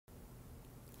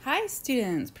Hi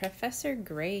students, Professor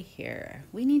Gray here.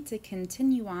 We need to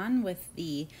continue on with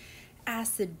the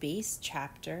acid-base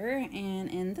chapter, and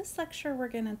in this lecture we're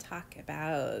going to talk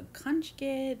about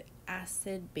conjugate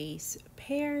acid-base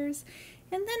pairs,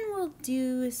 and then we'll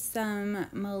do some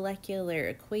molecular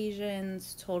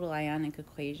equations, total ionic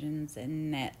equations,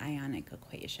 and net ionic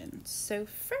equations. So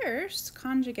first,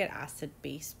 conjugate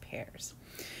acid-base pairs.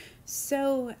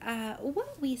 So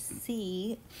what we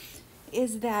see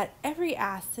is that every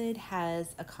acid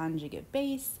has a conjugate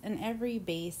base and every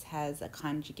base has a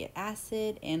conjugate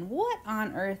acid. And what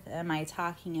on earth am I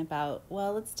talking about?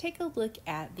 Well, let's take a look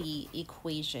at the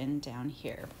equation down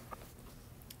here.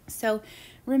 So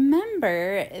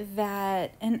remember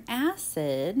that an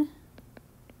acid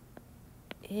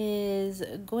is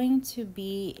going to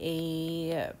be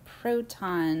a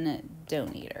proton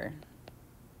donator.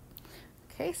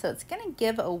 Okay, so it's going to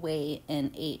give away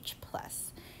an H+.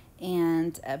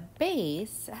 And a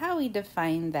base, how we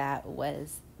defined that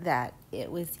was that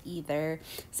it was either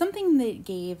something that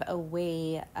gave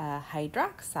away a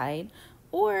hydroxide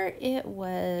or it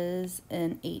was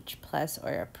an H+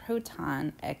 or a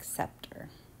proton acceptor.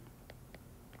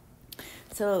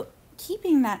 So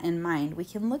keeping that in mind, we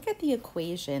can look at the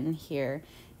equation here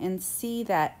and see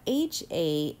that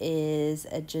HA is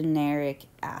a generic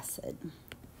acid.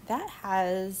 That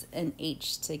has an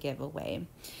H to give away.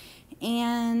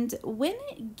 And when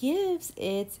it gives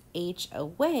its H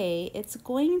away, it's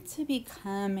going to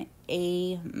become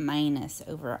A-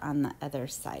 over on the other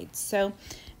side. So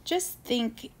just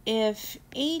think if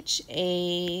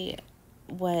HA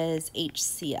was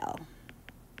HCl.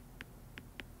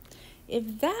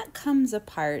 If that comes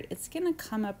apart, it's going to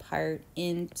come apart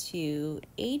into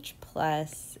H+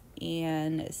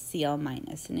 and Cl-.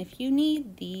 And if you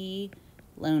need the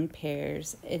lone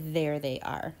pairs, there they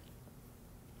are.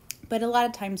 But a lot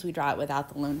of times we draw it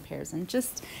without the lone pairs and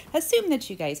just assume that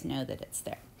you guys know that it's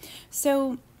there.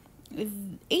 So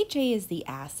HA is the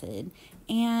acid,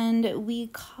 and we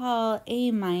call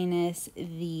A-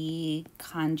 the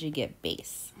conjugate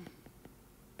base.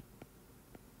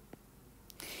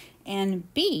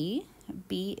 And B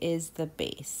is the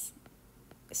base.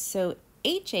 So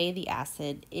HA, the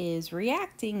acid, is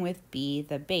reacting with B,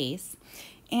 the base,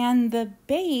 and the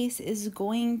base is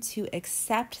going to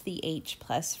accept the H+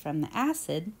 from the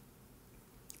acid,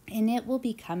 and it will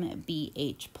become a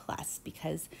BH+,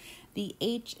 because the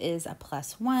H is a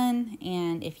 +1,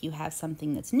 and if you have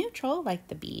something that's neutral, like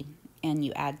the B, and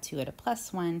you add to it a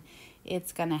 +1,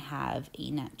 it's going to have a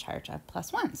net charge of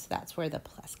 +1, so that's where the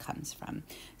plus comes from.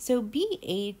 So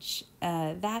BH,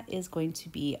 that is going to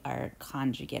be our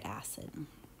conjugate acid.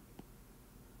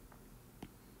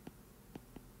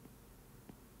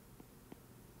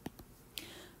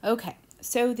 Okay,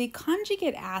 so the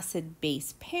conjugate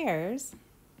acid-base pairs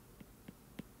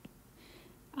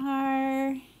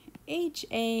are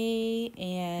HA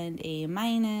and A-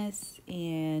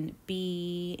 and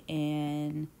B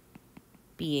and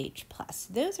BH+.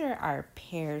 Those are our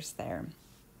pairs there.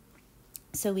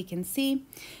 So we can see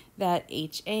that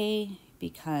HA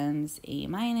becomes A-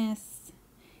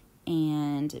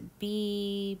 and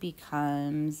B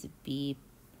becomes BH+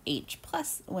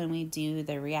 when we do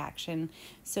the reaction,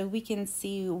 so we can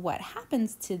see what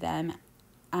happens to them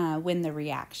when the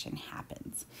reaction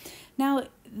happens. Now,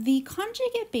 the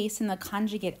conjugate base and the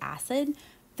conjugate acid,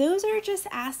 those are just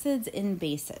acids and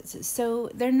bases,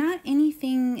 so they're not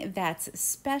anything that's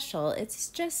special. It's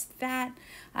just that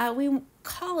we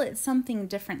call it something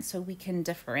different so we can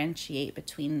differentiate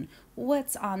between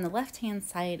what's on the left-hand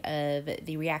side of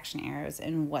the reaction arrows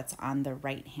and what's on the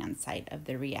right-hand side of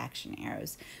the reaction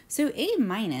arrows. So A-,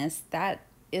 that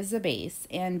is a base,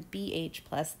 and BH+,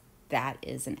 that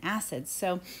is an acid.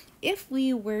 So if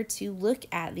we were to look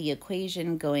at the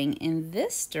equation going in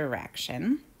this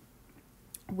direction,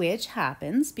 which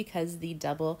happens because the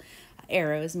double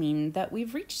arrows mean that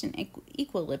we've reached an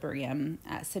equilibrium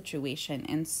situation,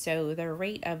 and so the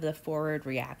rate of the forward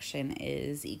reaction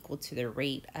is equal to the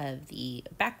rate of the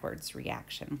backwards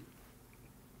reaction.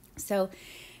 So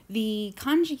the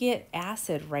conjugate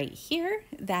acid right here,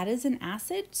 that is an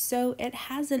acid, so it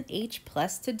has an H+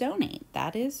 to donate.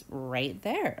 That is right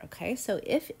there, okay? So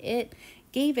if it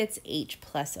gave its H+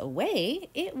 away,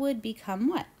 it would become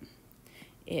what?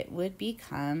 it would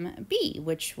become B,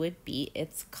 which would be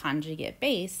its conjugate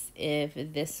base if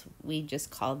we just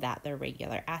called that the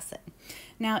regular acid.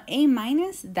 Now, A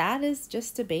minus, that is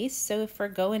just a base, so if we're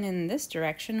going in this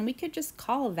direction, we could just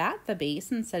call that the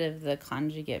base instead of the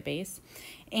conjugate base.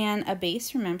 And a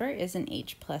base, remember, is an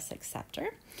H plus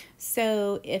acceptor.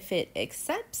 So if it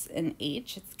accepts an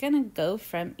H, it's going to go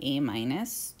from A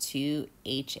minus to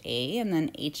HA, and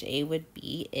then HA would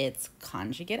be its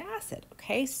conjugate acid,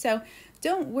 okay? So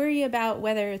don't worry about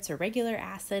whether it's a regular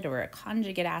acid or a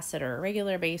conjugate acid or a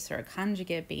regular base or a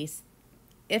conjugate base.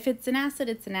 If it's an acid,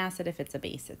 it's an acid. If it's a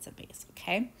base, it's a base,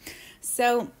 okay?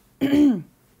 So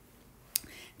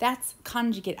that's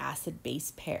conjugate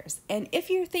acid-base pairs. And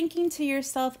if you're thinking to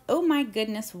yourself, oh my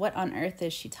goodness, what on earth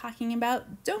is she talking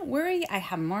about? Don't worry, I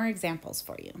have more examples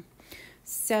for you.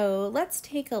 So let's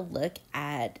take a look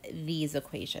at these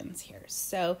equations here.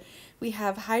 So we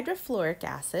have hydrofluoric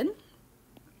acid.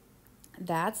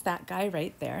 That's that guy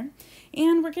right there.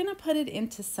 And we're going to put it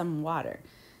into some water.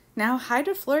 Now,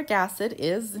 hydrofluoric acid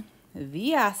is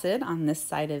the acid on this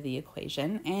side of the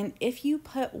equation, and if you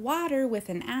put water with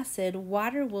an acid,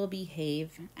 water will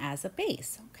behave as a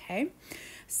base, okay?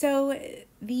 So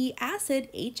the acid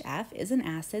HF is an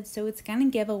acid, so it's going to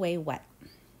give away what?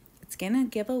 It's going to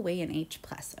give away an H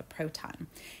plus, a proton.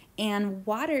 And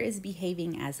water is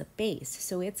behaving as a base,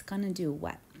 so it's going to do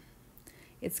what?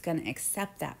 It's going to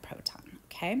accept that proton,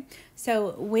 okay?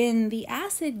 So when the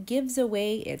acid gives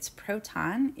away its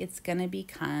proton, it's going to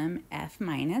become F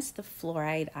minus, the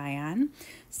fluoride ion.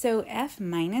 So F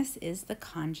minus is the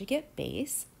conjugate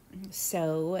base.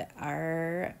 So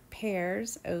our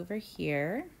pairs over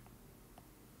here,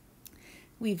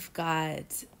 we've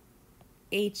got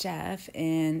HF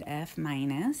and F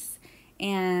minus.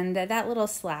 And that little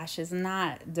slash is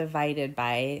not divided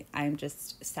by, I'm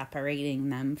just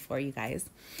separating them for you guys.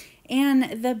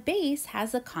 And the base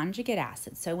has a conjugate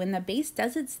acid. So when the base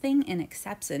does its thing and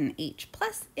accepts an H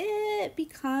plus, it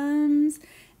becomes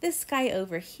this guy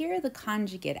over here, the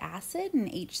conjugate acid, and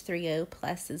H3O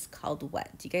plus is called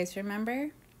what? Do you guys remember?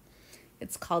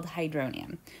 It's called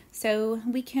hydronium. So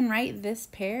we can write this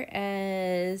pair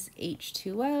as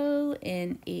H2O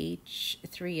and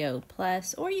H3O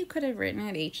plus, or you could have written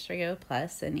it H3O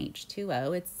plus and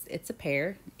H2O. It's a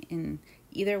pair. In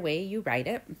either way you write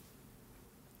it.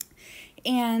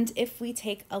 And if we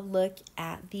take a look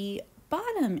at the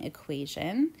bottom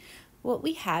equation, what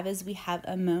we have is we have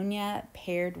ammonia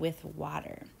paired with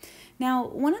water. Now,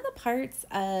 one of the parts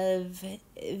of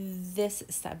this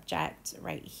subject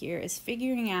right here is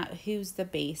figuring out who's the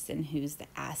base and who's the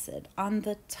acid. On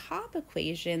the top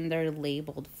equation, they're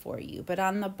labeled for you, but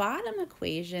on the bottom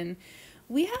equation,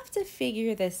 we have to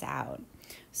figure this out.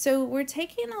 So we're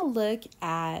taking a look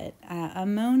at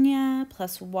ammonia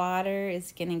plus water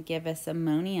is going to give us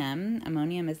ammonium.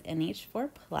 Ammonium is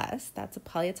NH4+. That's a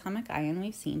polyatomic ion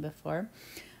we've seen before.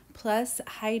 Plus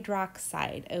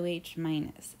hydroxide,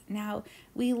 OH-. Now,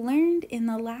 we learned in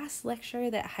the last lecture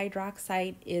that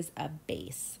hydroxide is a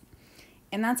base.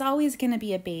 And that's always going to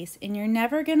be a base. And you're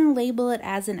never going to label it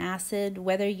as an acid,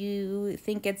 whether you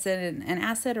think it's an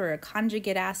acid or a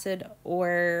conjugate acid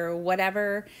or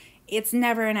whatever. It's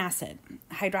never an acid.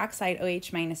 Hydroxide,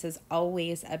 OH- is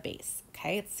always a base,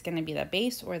 okay? It's going to be the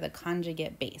base or the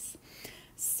conjugate base.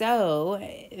 So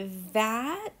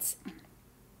that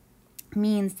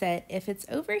means that if it's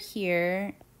over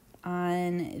here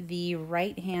on the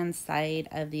right-hand side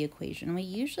of the equation, we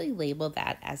usually label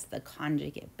that as the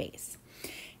conjugate base.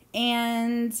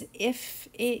 And if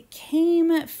it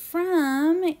came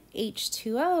from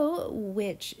H2O,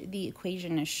 which the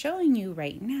equation is showing you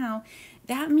right now,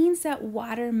 that means that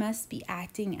water must be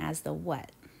acting as the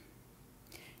what?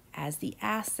 As the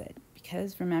acid,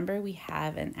 because remember we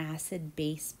have an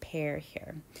acid-base pair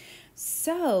here.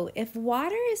 So if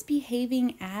water is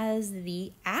behaving as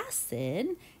the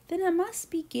acid, then it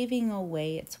must be giving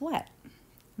away its what?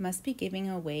 It must be giving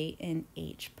away an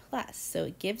H plus. So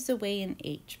it gives away an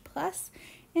H plus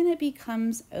and it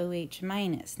becomes OH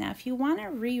minus. Now if you want to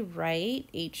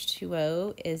rewrite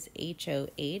H2O as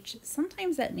HOH,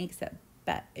 sometimes that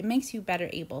makes you better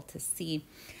able to see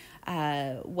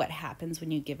what happens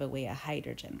when you give away a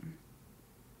hydrogen.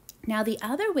 Now, the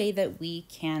other way that we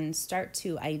can start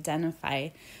to identify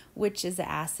which is the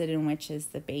acid and which is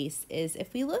the base is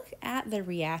if we look at the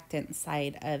reactant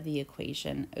side of the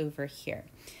equation over here.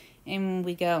 And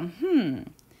we go,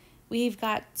 we've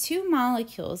got two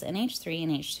molecules, NH3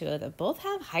 and H2O, that both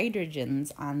have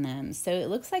hydrogens on them. So it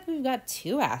looks like we've got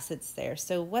two acids there.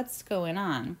 So what's going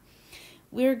on?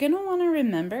 We're going to want to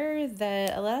remember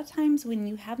that a lot of times when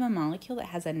you have a molecule that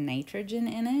has a nitrogen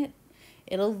in it,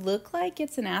 It'll look like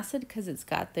it's an acid because it's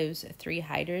got those 3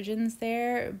 hydrogens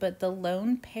there, but the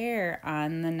lone pair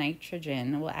on the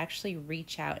nitrogen will actually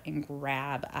reach out and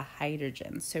grab a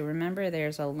hydrogen. So remember,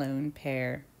 there's a lone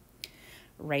pair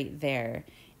right there.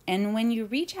 And when you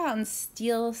reach out and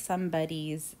steal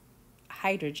somebody's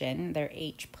hydrogen, their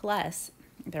H plus,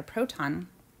 their proton,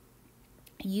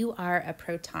 you are a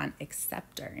proton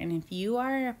acceptor. And if you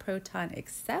are a proton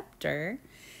acceptor,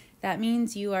 that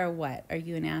means you are what? Are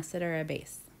you an acid or a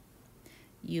base?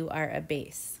 You are a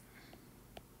base.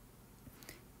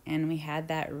 And we had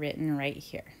that written right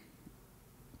here.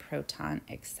 Proton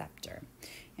acceptor.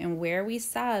 And where we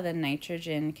saw the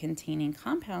nitrogen containing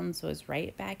compounds was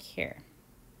right back here.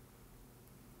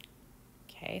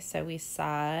 Okay, so we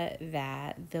saw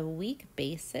that the weak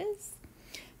bases,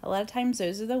 a lot of times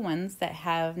those are the ones that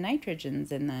have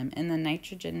nitrogens in them, and the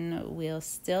nitrogen will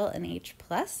still an H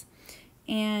plus,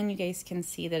 and you guys can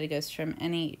see that it goes from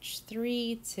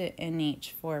NH3 to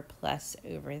NH4 plus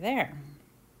over there.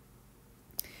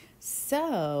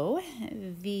 So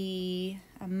the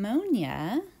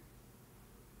ammonia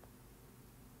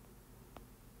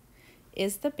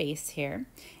is the base here,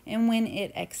 and when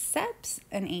it accepts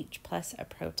an H plus a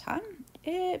proton,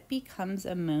 it becomes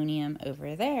ammonium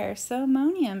over there. So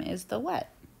ammonium is the what?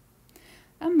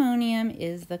 Ammonium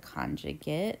is the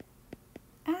conjugate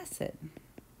acid.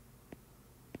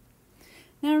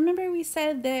 Now remember, we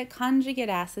said that conjugate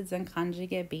acids and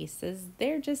conjugate bases,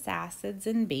 they're just acids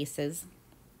and bases.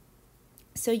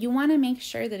 So you want to make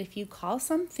sure that if you call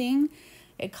something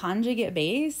a conjugate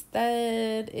base,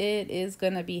 that it is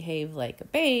going to behave like a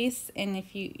base. And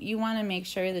if you want to make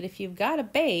sure that if you've got a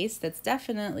base that's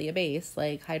definitely a base,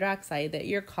 like hydroxide, that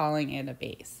you're calling it a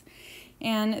base.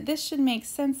 And this should make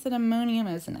sense that ammonium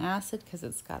is an acid because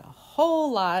it's got a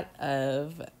whole lot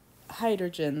of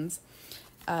hydrogens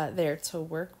there to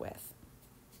work with.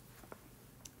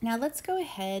 Now let's go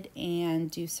ahead and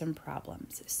do some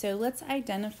problems. So let's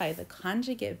identify the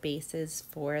conjugate bases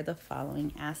for the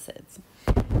following acids.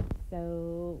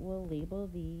 So we'll label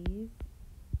these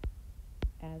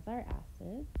as our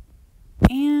acids.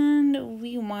 And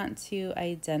we want to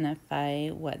identify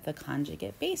what the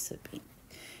conjugate base would be.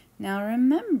 Now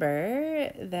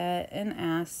remember that an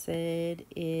acid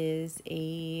is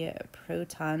a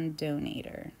proton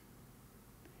donator.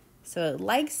 So it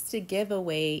likes to give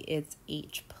away its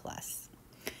H plus.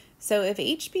 So if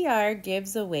HBr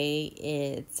gives away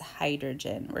its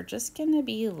hydrogen, we're just going to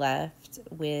be left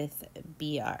with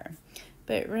Br.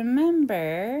 But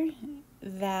remember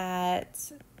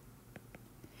that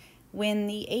when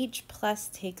the H plus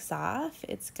takes off,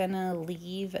 it's going to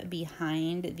leave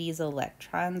behind these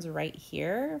electrons right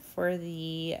here for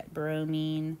the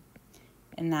bromine,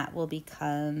 and that will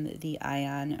become the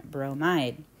ion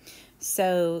bromide.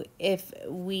 So if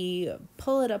we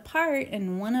pull it apart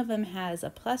and one of them has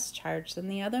a plus charge, then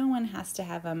the other one has to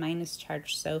have a minus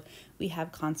charge, so we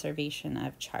have conservation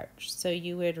of charge. So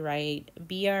you would write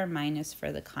Br minus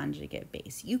for the conjugate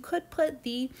base. You could put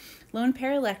the lone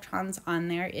pair electrons on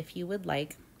there if you would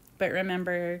like, but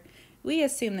remember, we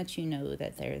assume that you know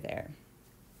that they're there,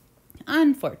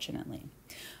 unfortunately.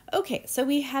 Okay, so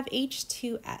we have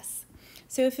H2S.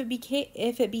 So if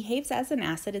it behaves as an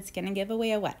acid, it's going to give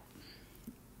away a what?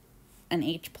 An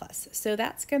H plus. So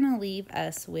that's going to leave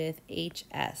us with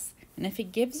HS. And if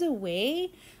it gives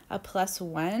away a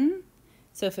 +1,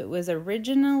 so if it was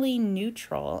originally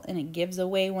neutral and it gives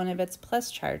away one of its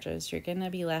plus charges, you're going to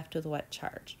be left with what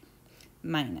charge?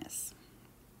 Minus.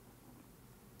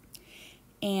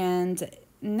 And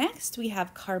next we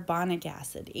have carbonic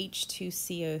acid,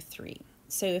 H2CO3.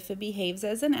 So if it behaves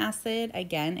as an acid,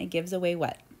 again, it gives away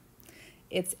what?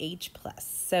 It's H plus.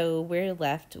 So we're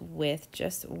left with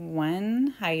just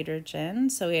one hydrogen.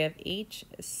 So we have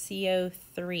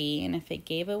HCO3, and if it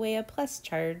gave away a plus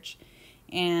charge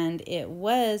and it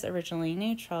was originally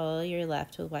neutral, you're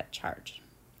left with what charge?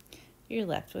 You're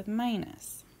left with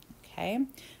minus. Okay,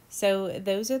 so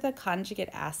those are the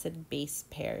conjugate acid base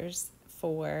pairs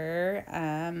for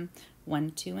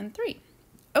 1, 2, and 3.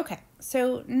 Okay,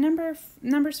 so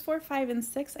numbers 4, 5, and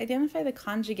 6, identify the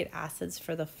conjugate acids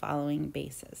for the following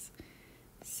bases.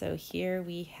 So here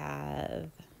we have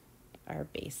our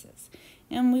bases,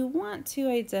 and we want to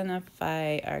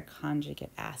identify our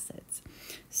conjugate acids.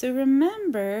 So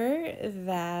remember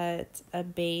that a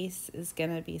base is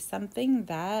going to be something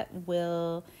that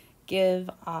will give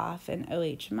off an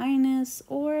OH minus,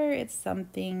 or it's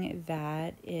something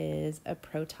that is a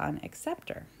proton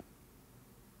acceptor.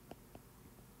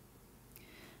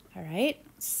 All right,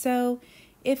 so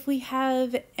if we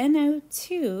have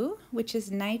NO2, which is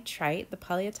nitrite, the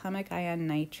polyatomic ion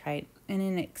nitrite, and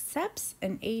it accepts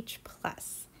an H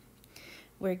plus,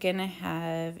 we're going to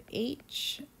have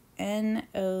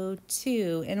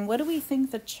HNO2. And what do we think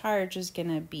the charge is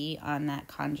going to be on that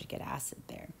conjugate acid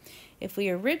there? If we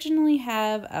originally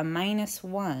have a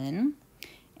 -1,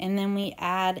 and then we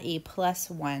add a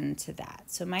 +1 to that.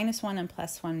 So -1 and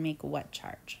 +1 make what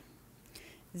charge?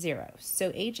 0.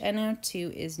 So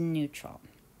HNO2 is neutral.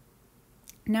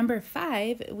 Number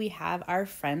 5, we have our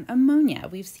friend ammonia.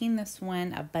 We've seen this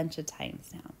one a bunch of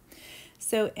times now.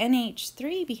 So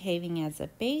NH3 behaving as a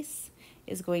base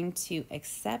is going to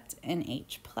accept an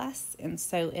H+, and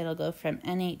so it'll go from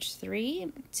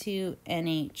NH3 to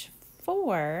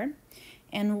NH4.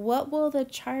 And what will the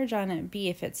charge on it be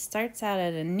if it starts out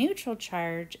at a neutral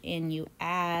charge and you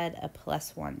add a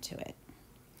 +1 to it?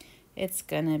 It's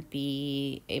going to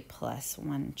be a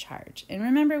 +1 charge. And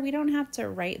remember, we don't have to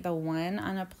write the 1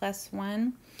 on a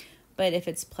 +1, but if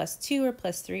it's +2 or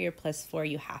 +3 or +4,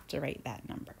 you have to write that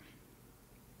number.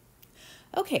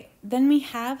 Okay, then we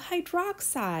have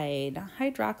hydroxide.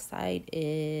 Hydroxide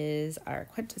is our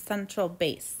quintessential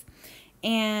base.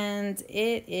 And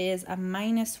it is a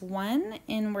 -1,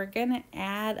 and we're going to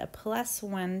add a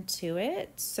 +1 to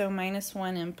it. So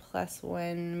 -1 and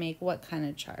 +1 make what kind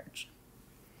of charge?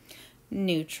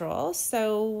 Neutral.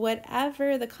 So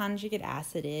whatever the conjugate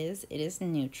acid is, it is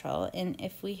neutral. And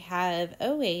if we have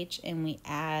OH and we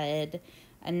add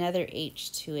another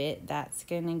H to it, that's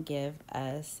going to give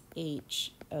us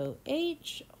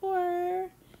HOH,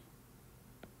 or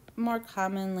more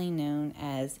commonly known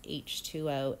as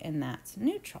H2O, and that's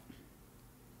neutral.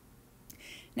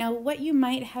 Now, what you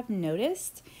might have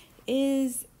noticed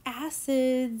is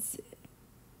acids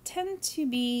tend to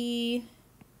be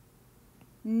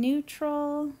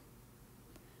neutral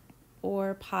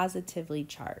or positively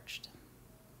charged.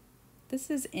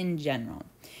 This is in general.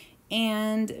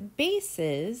 And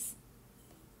bases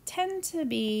tend to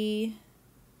be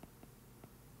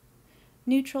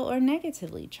neutral or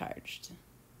negatively charged.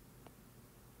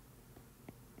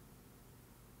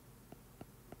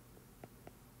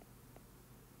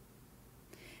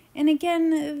 And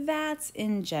again, that's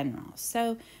in general.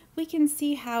 So we can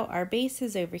see how our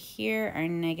bases over here are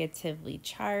negatively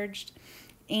charged,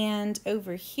 and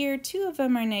over here 2 of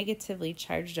them are negatively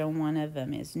charged and 1 of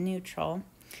them is neutral.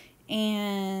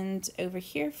 And over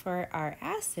here for our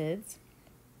acids,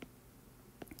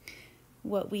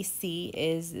 what we see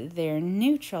is they're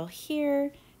neutral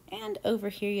here, and over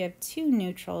here you have 2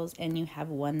 neutrals and you have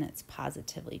 1 that's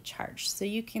positively charged. So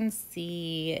you can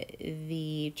see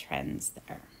the trends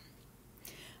there.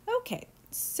 Okay,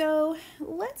 so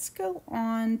let's go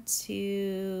on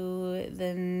to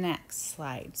the next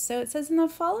slide. So it says in the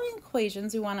following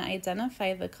equations, we want to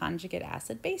identify the conjugate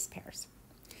acid base pairs.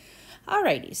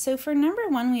 Alrighty, so for number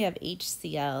 1, we have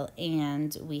HCl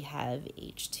and we have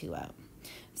H2O.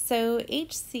 So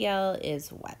HCl is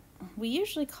what? We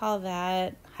usually call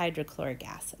that hydrochloric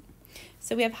acid.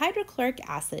 So we have hydrochloric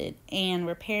acid and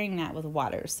we're pairing that with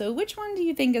water. So which one do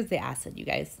you think is the acid, you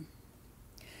guys?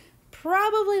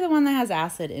 Probably the one that has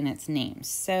acid in its name.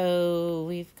 So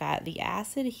we've got the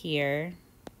acid here,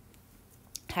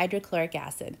 hydrochloric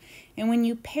acid. And when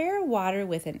you pair water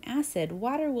with an acid,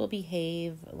 water will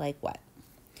behave like what?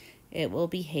 It will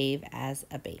behave as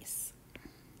a base.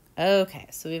 Okay,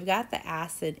 so we've got the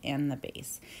acid and the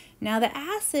base. Now the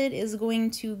acid is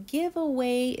going to give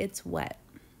away its what?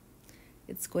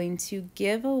 It's going to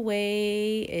give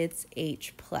away its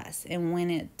H+. And when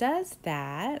it does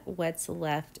that, what's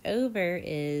left over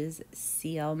is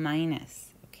Cl-,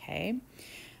 okay?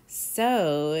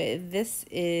 So this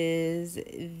is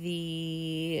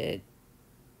the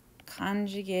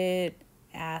conjugate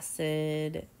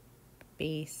acid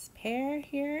base pair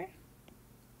here.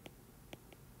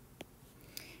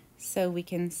 So we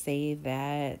can say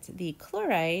that the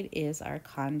chloride is our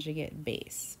conjugate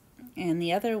base. And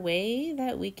the other way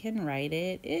that we can write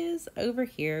it is over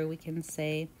here. We can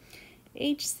say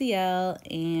HCl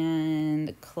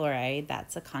and chloride,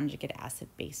 that's a conjugate acid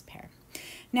base pair.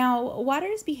 Now, water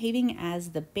is behaving as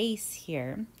the base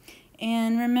here.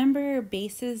 And remember,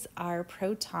 bases are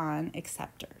proton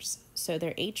acceptors. So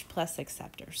they're H+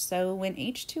 acceptors. So when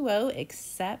H2O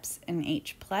accepts an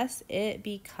H+, it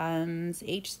becomes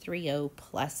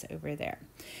H3O+ over there.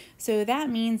 So that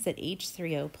means that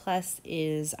H3O+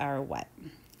 is our what?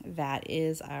 That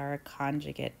is our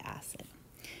conjugate acid.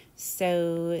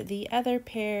 So the other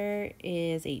pair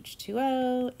is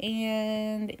H2O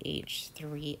and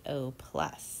H3O+.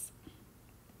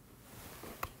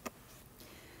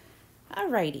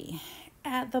 Alrighty,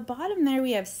 at the bottom there,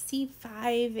 we have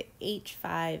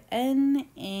C5H5N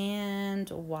and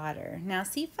water. Now,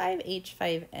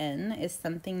 C5H5N is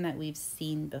something that we've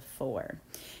seen before.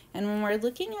 And when we're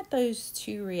looking at those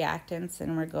two reactants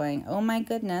and we're going, oh my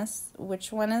goodness,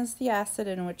 which one is the acid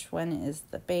and which one is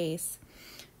the base?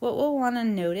 What we'll want to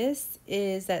notice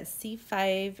is that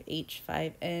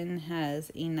C5H5N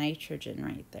has a nitrogen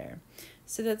right there.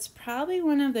 So that's probably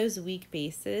one of those weak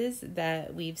bases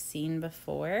that we've seen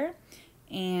before,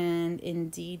 and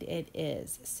indeed it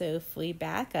is. So if we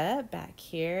back up, back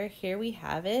here we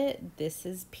have it. This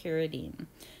is pyridine.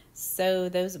 So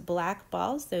those black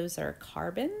balls, those are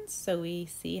carbons. So we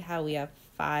see how we have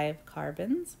 5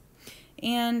 carbons.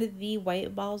 And the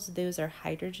white balls, those are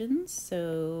hydrogens.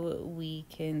 So we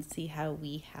can see how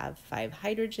we have 5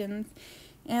 hydrogens.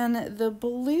 And the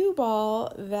blue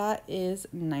ball, that is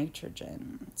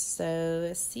nitrogen.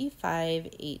 So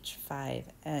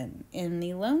C5H5N. And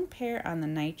the lone pair on the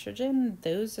nitrogen,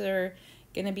 those are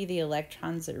going to be the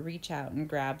electrons that reach out and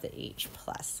grab the H+.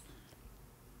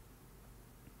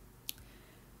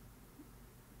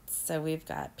 So we've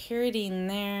got pyridine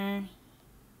there.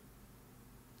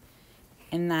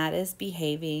 And that is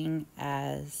behaving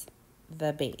as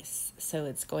the base. So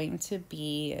it's going to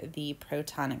be the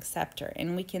proton acceptor.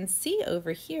 And we can see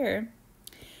over here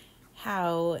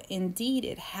how indeed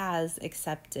it has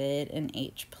accepted an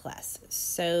H+.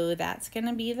 So that's going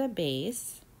to be the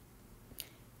base.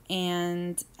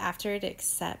 And after it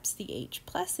accepts the H+,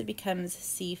 it becomes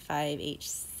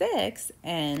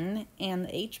C5H6N, and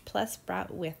the H+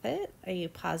 brought with it a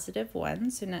positive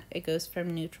 1, so now it goes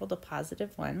from neutral to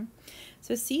positive 1.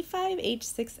 So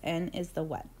C5H6N is the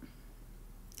what?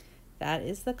 That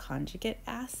is the conjugate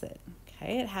acid.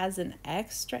 Okay, it has an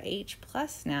extra H+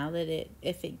 now that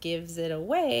if it gives it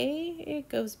away, it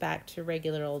goes back to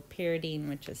regular old pyridine,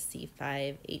 which is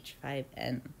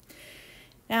C5H5N.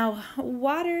 Now,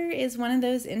 water is one of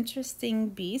those interesting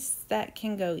beasts that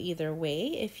can go either way.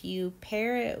 If you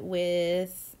pair it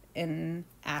with an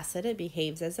acid, it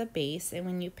behaves as a base. And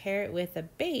when you pair it with a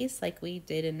base, like we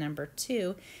did in number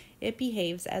 2, it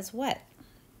behaves as what?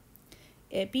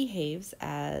 It behaves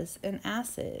as an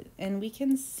acid. And we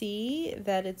can see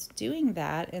that it's doing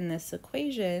that in this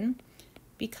equation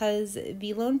because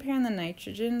the lone pair on the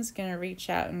nitrogen is going to reach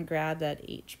out and grab that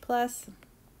H+.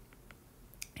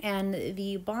 And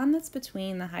the bond that's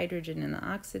between the hydrogen and the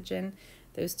oxygen,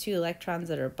 those 2 electrons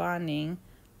that are bonding,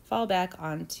 fall back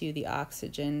onto the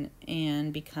oxygen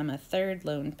and become a third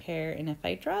lone pair. And if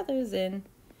I draw those in,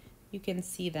 you can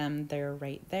see them. They're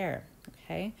right there.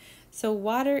 Okay, so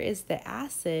water is the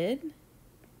acid,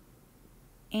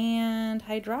 and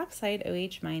hydroxide,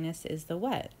 OH- is the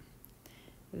what?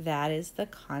 That is the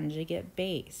conjugate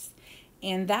base.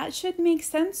 And that should make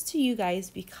sense to you guys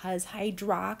because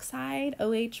hydroxide,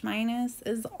 OH-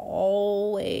 is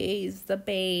always the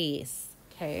base,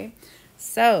 okay?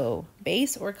 So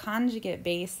base or conjugate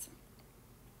base,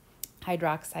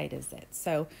 hydroxide is it.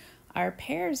 So our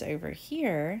pairs over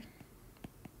here,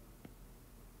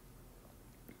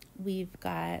 we've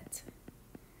got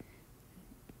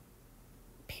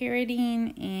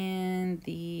pyridine and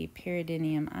the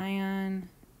pyridinium ion.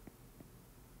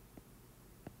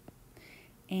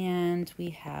 And we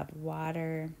have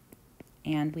water,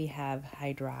 and we have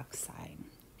hydroxide,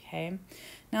 okay?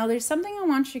 Now, there's something I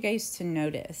want you guys to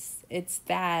notice. It's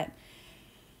that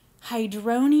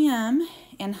hydronium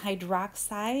and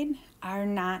hydroxide are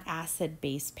not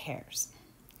acid-base pairs.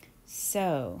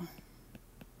 So,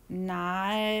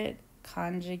 not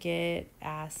conjugate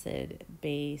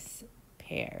acid-base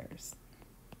pairs.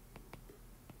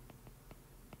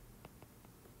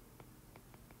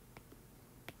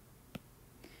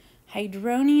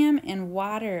 Hydronium and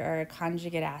water are a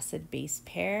conjugate acid-base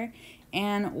pair,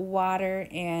 and water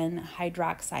and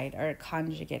hydroxide are a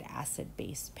conjugate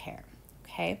acid-base pair.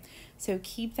 Okay, so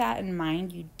keep that in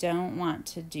mind. You don't want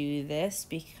to do this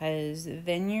because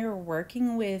then you're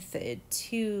working with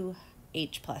 2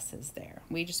 H+ there.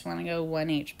 We just want to go 1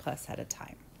 H+ at a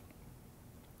time.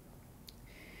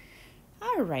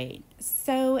 All right,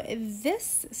 so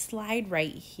this slide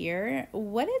right here,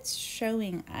 what it's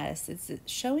showing us is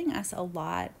it's showing us a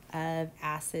lot of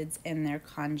acids and their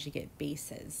conjugate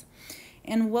bases.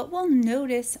 And what we'll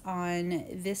notice on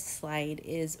this slide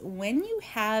is when you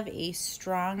have a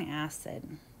strong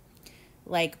acid,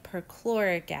 like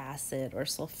perchloric acid or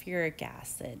sulfuric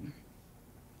acid,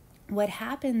 what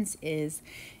happens is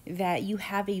that you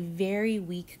have a very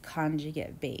weak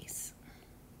conjugate base.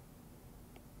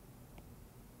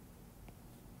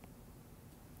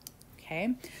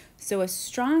 So a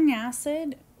strong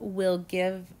acid will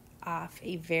give off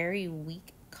a very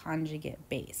weak conjugate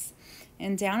base.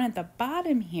 And down at the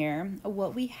bottom here,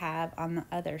 what we have on the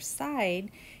other side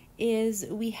is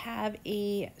we have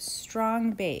a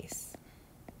strong base.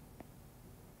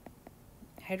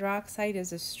 Hydroxide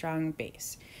is a strong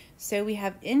base. So we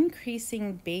have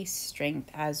increasing base strength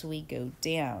as we go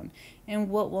down. And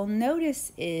what we'll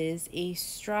notice is a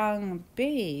strong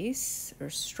base or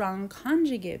strong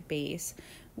conjugate base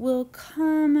will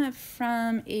come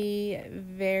from a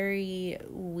very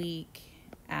weak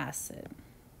acid.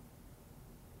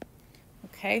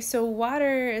 Okay, so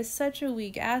water is such a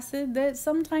weak acid that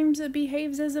sometimes it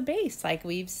behaves as a base like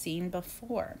we've seen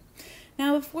before.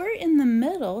 Now, if we're in the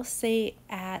middle, say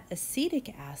at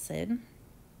acetic acid,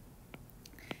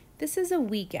 this is a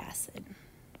weak acid.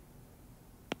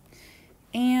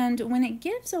 And when it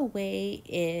gives away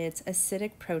its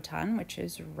acidic proton, which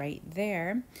is right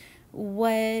there,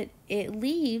 what it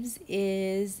leaves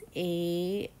is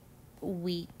a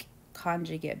weak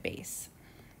conjugate base.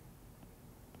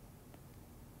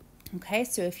 Okay,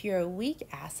 so if you're a weak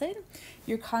acid,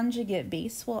 your conjugate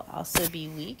base will also be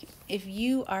weak. If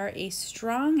you are a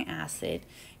strong acid,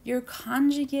 your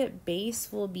conjugate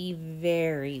base will be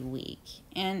very weak.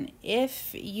 And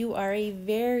if you are a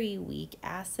very weak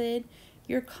acid,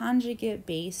 your conjugate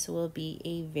base will be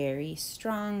a very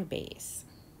strong base.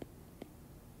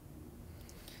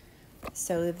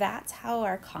 So that's how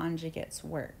our conjugates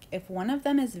work. If one of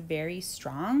them is very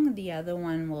strong, the other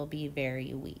one will be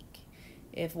very weak.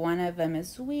 If one of them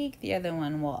is weak, the other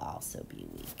one will also be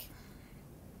weak.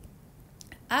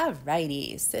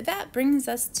 Alrighty, so that brings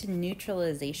us to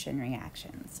neutralization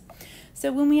reactions.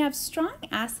 So when we have strong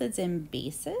acids and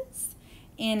bases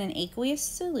in an aqueous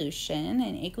solution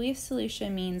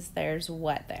means there's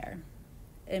what there?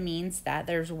 It means that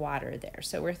there's water there.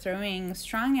 So we're throwing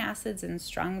strong acids and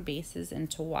strong bases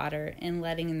into water and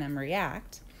letting them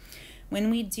react. When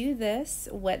we do this,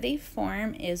 what they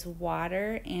form is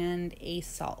water and a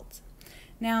salt.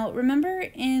 Now, remember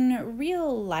in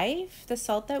real life, the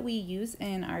salt that we use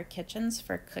in our kitchens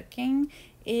for cooking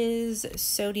is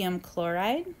sodium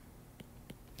chloride.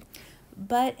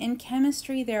 But in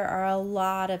chemistry, there are a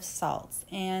lot of salts,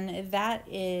 and that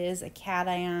is a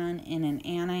cation and an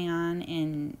anion.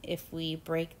 And if we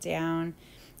break down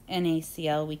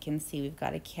NaCl, we can see we've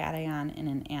got a cation and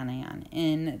an anion.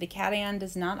 And the cation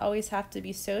does not always have to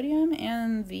be sodium,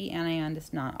 and the anion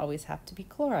does not always have to be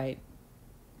chloride.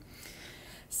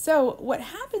 So what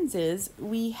happens is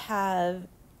we have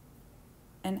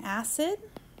an acid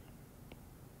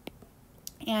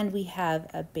and we have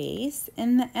a base,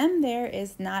 and the M there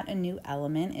is not a new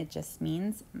element, it just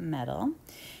means metal.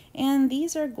 And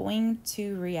these are going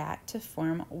to react to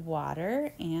form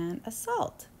water and a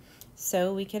salt.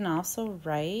 So we can also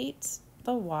write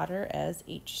the water as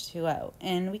H2O,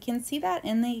 and we can see that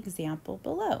in the example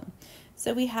below.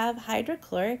 So we have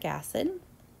hydrochloric acid,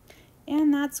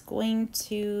 and that's going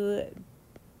to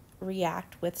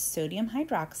react with sodium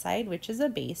hydroxide, which is a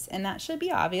base, and that should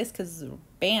be obvious because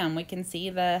bam, we can see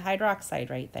the hydroxide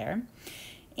right there.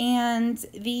 And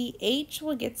the H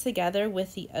will get together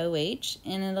with the OH,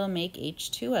 and it'll make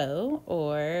H2O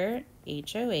or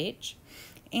HOH.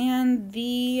 And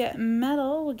the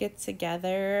metal will get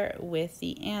together with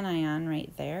the anion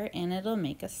right there, and it'll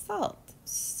make a salt.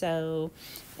 So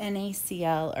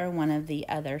NaCl or one of the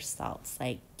other salts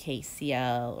like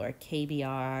KCl or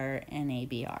KBr,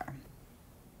 NABr.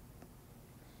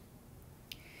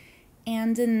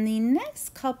 And in the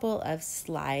next couple of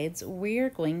slides, we're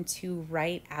going to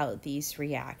write out these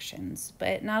reactions.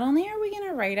 But not only are we going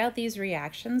to write out these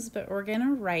reactions, but we're going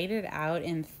to write it out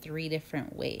in 3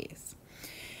 different ways.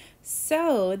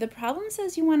 So the problem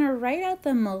says you want to write out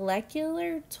the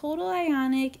molecular, total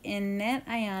ionic, and net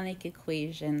ionic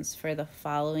equations for the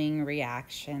following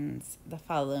reactions, the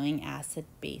following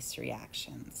acid-base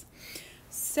reactions.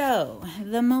 So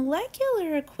the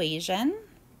molecular equation,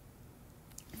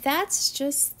 that's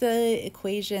just the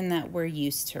equation that we're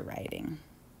used to writing.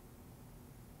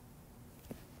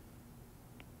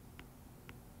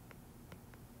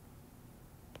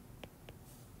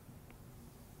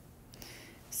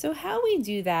 So how we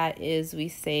do that is we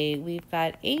say we've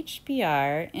got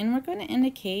HBr, and we're going to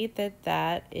indicate that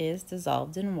that is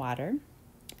dissolved in water.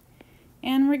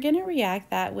 And we're going to react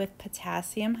that with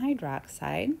potassium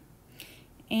hydroxide.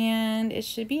 And it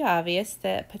should be obvious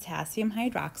that potassium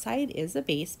hydroxide is a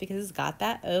base because it's got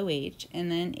that OH,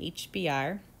 and then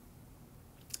HBr,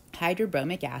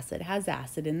 hydrobromic acid, has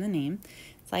acid in the name.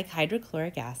 It's like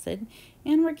hydrochloric acid.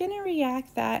 And we're going to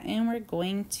react that, and we're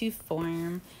going to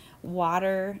form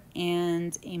water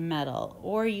and a metal,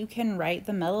 or you can write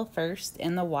the metal first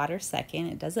and the water second.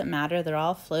 It doesn't matter, they're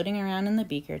all floating around in the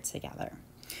beaker together.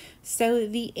 So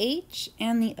the H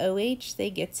and the OH, they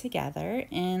get together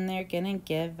and they're going to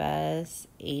give us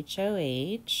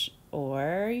HOH,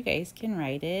 or you guys can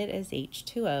write it as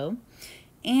H2O.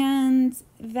 And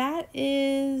that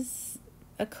is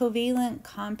a covalent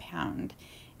compound.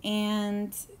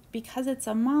 And because it's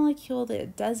a molecule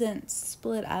that doesn't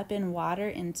split up in water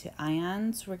into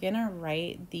ions, we're going to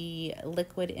write the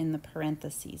liquid in the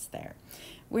parentheses there.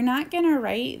 We're not going to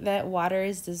write that water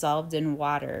is dissolved in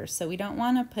water, so we don't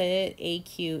want to put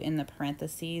AQ in the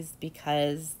parentheses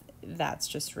because that's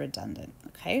just redundant.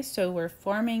 Okay, so we're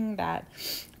forming that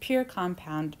pure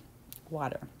compound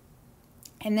water.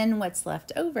 And then what's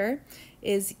left over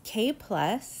is K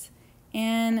plus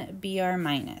and Br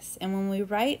minus. And when we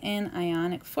write an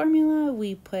ionic formula,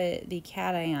 we put the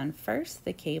cation first,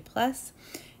 the K plus,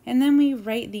 and then we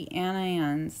write the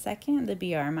anion second, the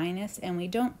Br minus, and we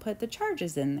don't put the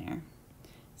charges in there.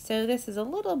 So this is a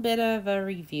little bit of a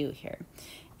review here.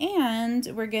 And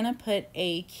we're going to put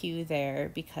AQ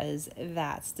there because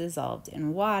that's dissolved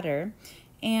in water.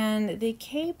 And the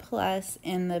K plus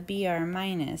and the Br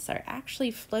minus are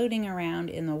actually floating around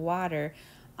in the water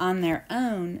on their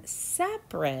own,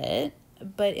 separate,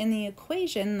 but in the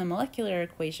equation, the molecular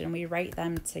equation, we write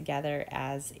them together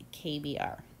as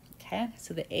KBr. Okay,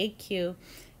 so the AQ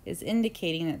is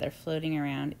indicating that they're floating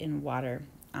around in water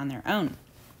on their own.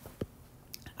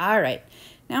 All right,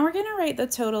 now we're going to write the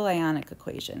total ionic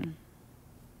equation.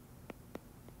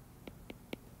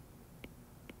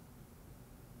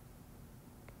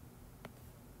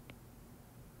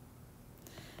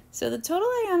 So the total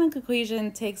ionic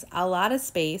equation takes a lot of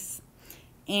space,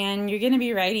 and you're going to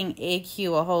be writing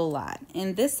AQ a whole lot.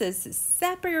 And this is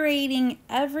separating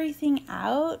everything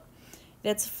out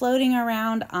that's floating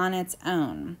around on its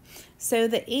own. So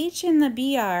the H and the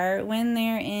Br, when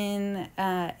they're in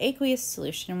aqueous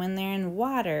solution, when they're in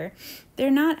water,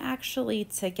 they're not actually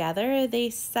together.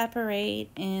 They separate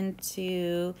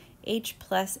into H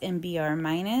plus and Br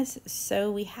minus,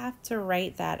 so we have to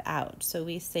write that out. So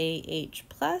we say H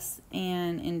plus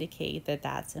and indicate that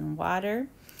that's in water,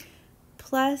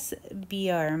 plus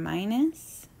Br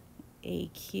minus,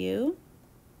 AQ,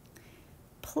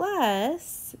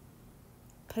 plus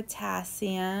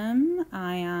potassium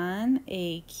ion,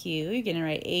 AQ. You're going to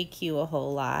write AQ a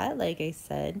whole lot, like I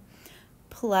said,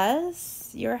 plus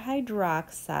your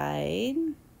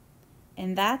hydroxide,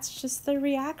 and that's just the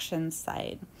reaction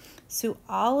side. So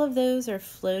all of those are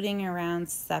floating around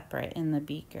separate in the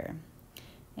beaker.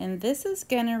 And this is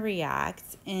going to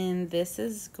react, and this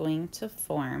is going to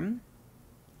form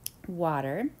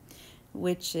water,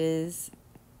 which is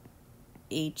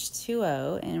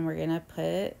H2O, and we're going to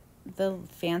put the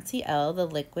fancy L, the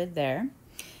liquid there.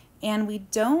 And we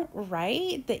don't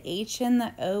write the H and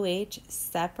the OH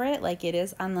separate like it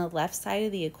is on the left side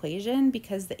of the equation,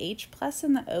 because the H plus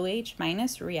and the OH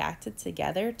minus reacted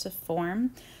together to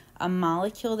form a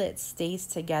molecule that stays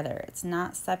together. It's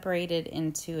not separated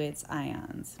into its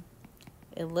ions.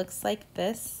 It looks like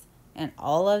this, and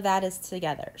all of that is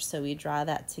together, so we draw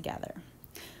that together.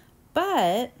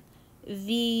 But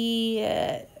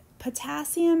the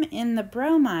potassium and the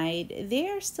bromide, they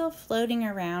are still floating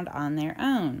around on their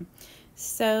own.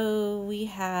 So we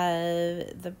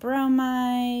have the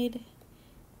bromide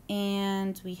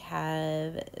and we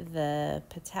have the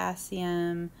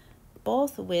potassium,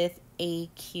 both with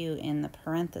AQ in the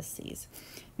parentheses.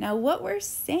 Now what we're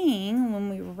saying when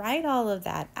we write all of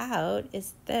that out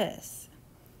is this.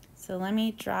 So let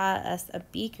me draw us a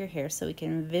beaker here so we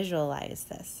can visualize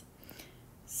this.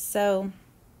 So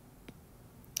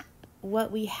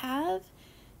what we have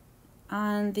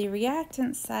on the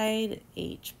reactant side,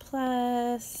 H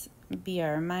plus,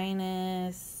 Br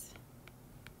minus,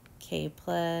 K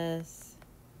plus,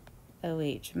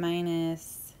 OH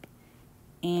minus,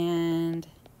 and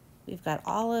we've got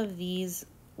all of these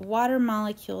water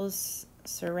molecules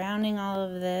surrounding all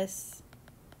of this.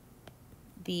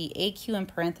 The AQ in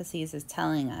parentheses is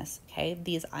telling us, okay,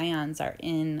 these ions are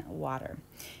in water.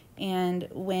 And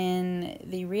when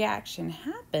the reaction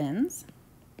happens,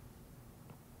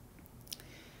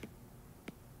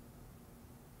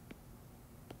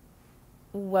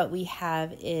 what we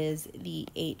have is the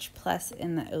H plus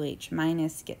and the OH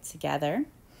minus get together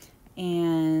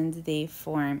and they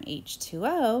form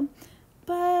H2O,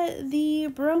 but the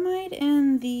bromide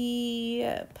and the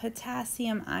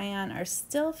potassium ion are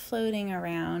still floating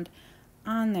around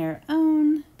on their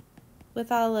own with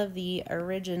all of the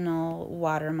original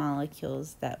water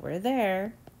molecules that were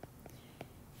there.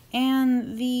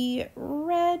 And the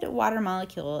red water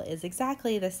molecule is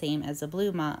exactly the same as the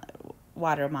blue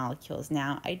water molecules.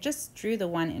 Now, I just drew the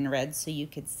one in red so you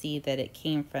could see that it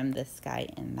came from this guy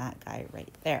and that guy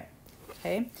right there.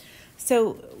 Okay,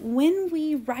 So when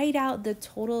we write out the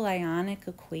total ionic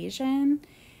equation,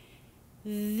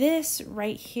 this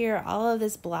right here, all of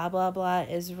this blah, blah, blah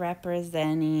is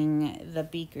representing the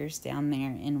beakers down there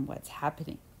and what's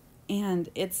happening. And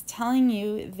it's telling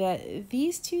you that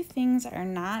these two things are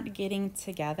not getting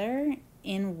together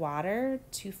in water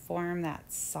to form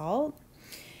that salt.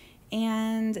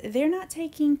 And they're not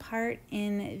taking part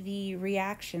in the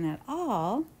reaction at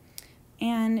all.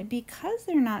 And because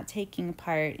they're not taking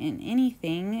part in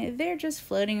anything, they're just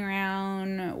floating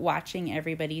around watching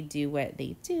everybody do what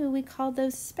they do. We call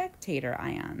those spectator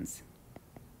ions.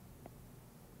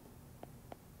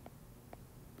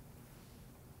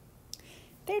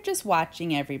 They're just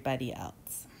watching everybody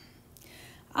else.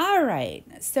 All right,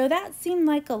 so that seemed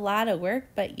like a lot of work,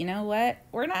 but you know what?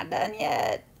 We're not done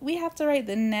yet. We have to write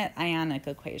the net ionic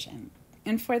equation.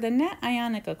 And for the net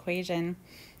ionic equation,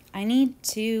 I need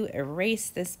to erase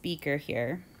this beaker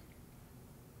here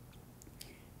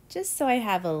just so I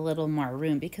have a little more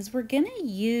room, because we're going to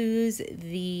use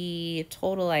the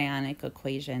total ionic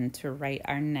equation to write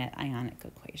our net ionic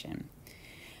equation.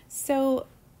 So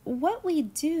what we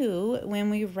do when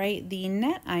we write the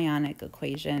net ionic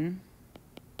equation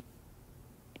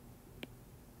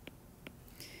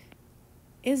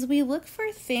is we look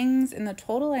for things in the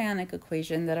total ionic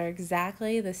equation that are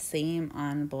exactly the same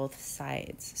on both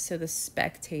sides, so the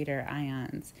spectator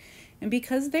ions. And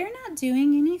because they're not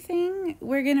doing anything,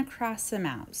 we're going to cross them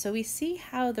out. So we see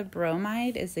how the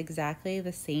bromide is exactly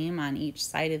the same on each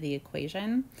side of the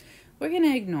equation. We're going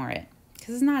to ignore it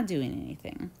because it's not doing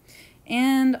anything.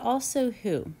 And also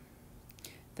who?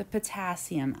 The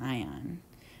potassium ion.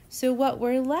 So what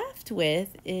we're left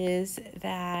with is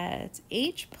that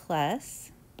H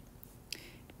plus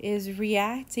is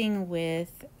reacting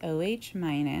with OH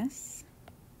minus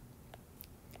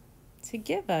to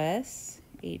give us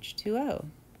H2O.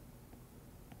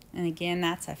 And again,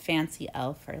 that's a fancy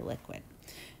L for liquid.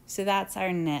 So that's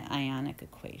our net ionic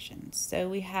equation. So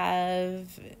we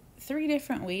have 3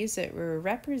 different ways that we're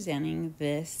representing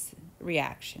this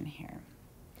reaction here.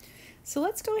 So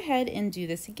let's go ahead and do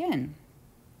this again.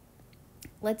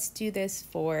 Let's do this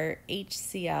for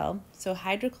HCl, so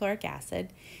hydrochloric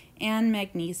acid, and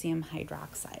magnesium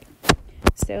hydroxide.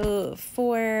 So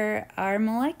for our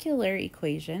molecular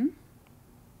equation,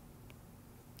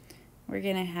 we're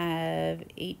going to have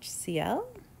HCl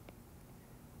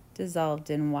dissolved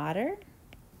in water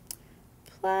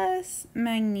plus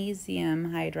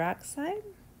magnesium hydroxide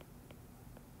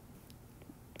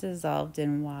dissolved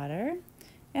in water.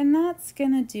 And that's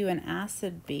going to do an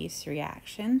acid-base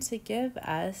reaction to give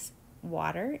us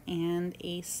water and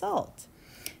a salt.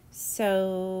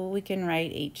 So we can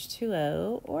write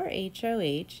H2O or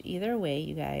HOH, either way,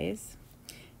 you guys.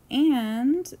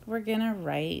 And we're going to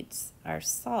write our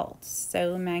salt.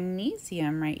 So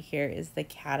magnesium right here is the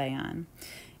cation.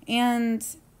 And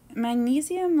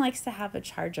magnesium likes to have a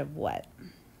charge of what?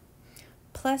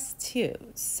 +2.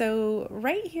 So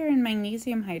right here in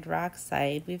magnesium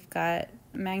hydroxide, we've got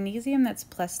magnesium that's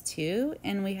 +2,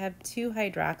 and we have 2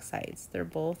 hydroxides. They're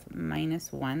both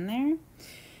 -1 there.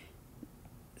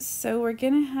 So we're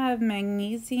going to have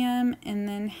magnesium, and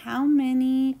then how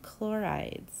many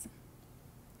chlorides?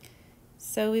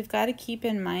 So we've got to keep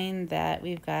in mind that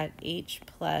we've got H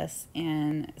plus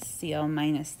and Cl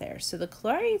minus there. So the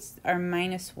chlorides are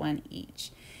 -1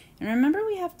 each. And remember,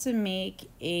 we have to make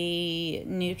a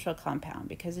neutral compound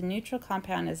because a neutral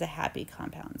compound is a happy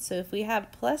compound. So if we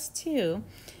have +2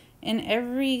 and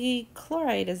every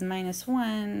chloride is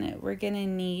 -1, we're going to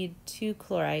need 2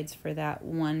 chlorides for that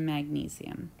 1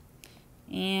 magnesium.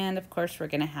 And of course, we're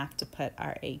going to have to put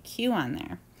our AQ on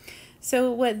there.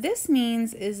 So what this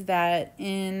means is that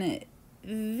in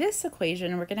this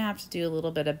equation, we're going to have to do a little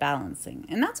bit of balancing.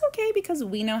 And that's okay because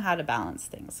we know how to balance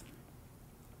things.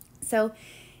 So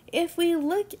if we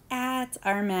look at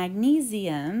our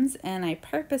magnesiums, and I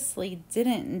purposely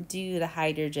didn't do the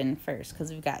hydrogen first because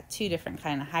we've got 2 different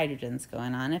kind of hydrogens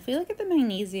going on. If we look at the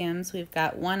magnesiums, we've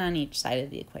got 1 on each side of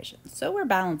the equation. So we're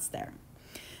balanced there.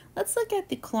 Let's look at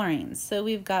the chlorines. So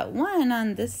we've got 1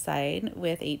 on this side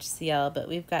with HCl, but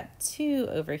we've got 2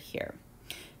 over here.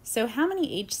 So how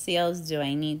many HCl's do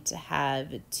I need to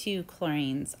have 2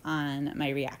 chlorines on my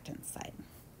reactant side?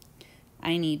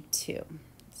 I need 2.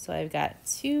 So I've got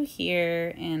 2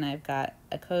 here, and I've got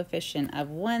a coefficient of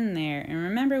 1 there. And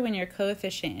remember, when your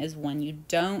coefficient is 1, you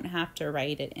don't have to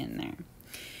write it in there.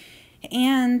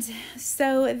 And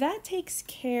so that takes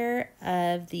care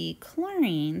of the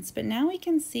chlorines, but now we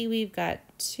can see we've got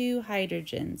 2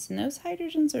 hydrogens, and those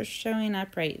hydrogens are showing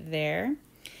up right there.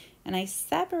 And I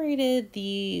separated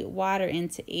the water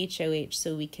into HOH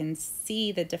so we can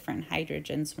see the different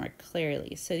hydrogens more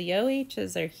clearly. So the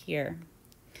OHs are here.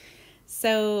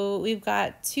 So we've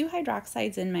got 2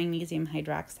 hydroxides in magnesium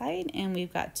hydroxide, and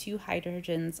we've got 2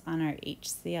 hydrogens on our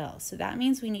HCl. So that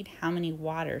means we need how many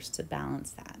waters to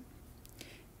balance that?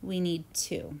 We need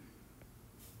 2.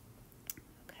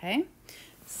 Okay,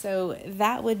 so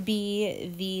that would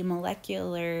be the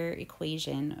molecular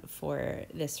equation for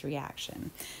this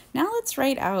reaction. Now let's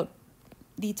write out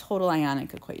the total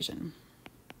ionic equation.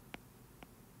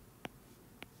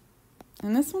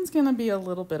 And this one's going to be a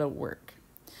little bit of work.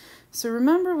 So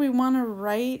remember, we want to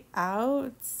write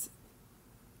out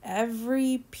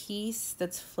every piece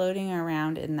that's floating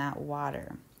around in that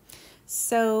water.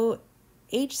 So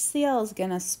HCl is going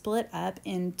to split up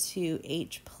into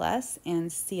H plus and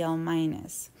Cl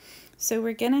minus. So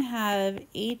we're going to have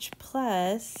H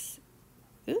plus,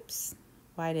 oops,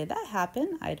 why did that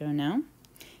happen? I don't know.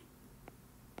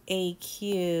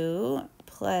 AQ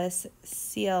plus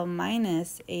Cl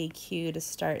minus AQ to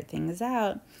start things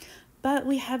out. But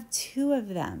we have 2 of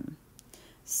them.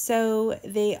 So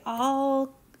they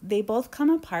both come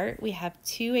apart. We have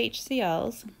 2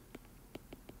 HCl's.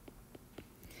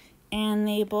 And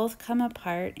they both come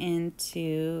apart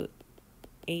into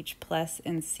H plus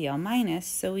and Cl minus.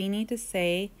 So we need to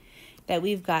say that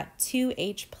we've got 2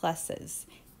 H pluses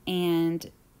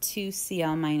and 2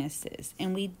 Cl minuses.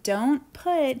 And we don't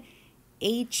put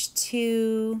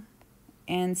H2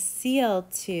 and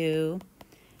Cl2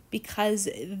 because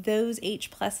those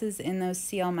H pluses and those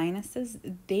Cl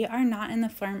minuses, they are not in the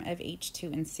form of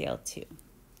H2 and Cl2.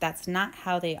 That's not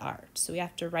how they are. So we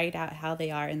have to write out how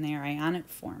they are in their ionic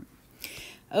form.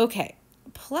 Okay,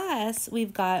 plus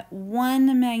we've got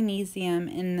 1 magnesium,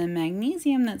 and the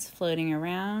magnesium that's floating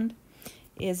around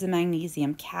is a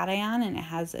magnesium cation, and it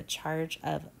has a charge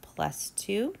of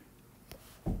 +2.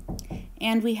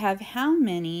 And we have how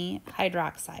many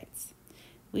hydroxides?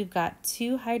 We've got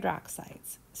 2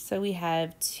 hydroxides. So we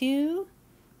have 2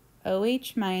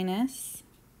 OH minus,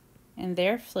 and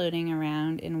they're floating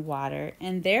around in water,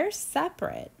 and they're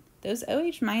separate. Those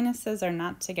OH minuses are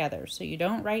not together, so you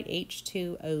don't write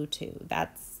H2O2.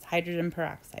 That's hydrogen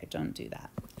peroxide. Don't do that,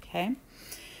 okay?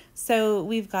 So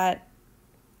we've got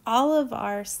all of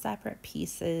our separate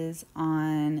pieces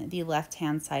on the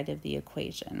left-hand side of the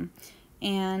equation,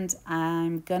 and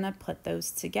I'm going to put those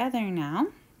together now.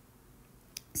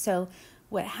 So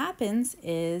what happens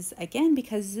is, again,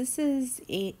 because this is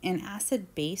an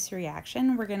acid-base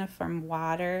reaction, we're going to form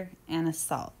water and a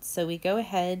salt. So we go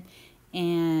ahead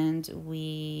and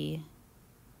we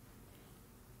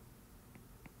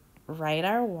write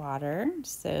our water,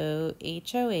 so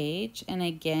HOH, and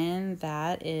again,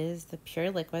 that is the pure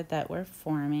liquid that we're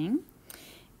forming.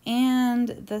 And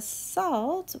the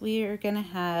salt, we are going to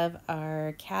have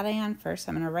our cation first.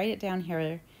 I'm going to write it down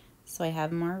here so I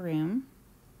have more room.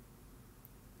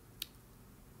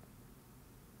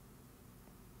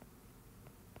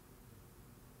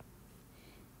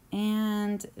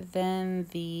 And then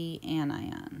the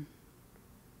anion.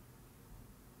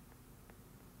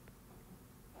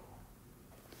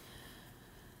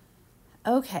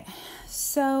 Okay,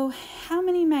 so how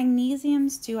many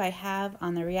magnesiums do I have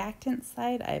on the reactant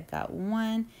side? I've got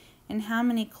 1. And how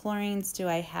many chlorines do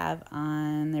I have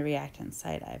on the reactant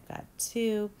side? I've got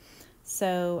 2.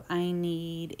 So I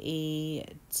need a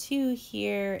 2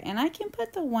 here, and I can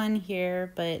put the 1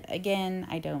 here, but again,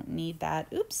 I don't need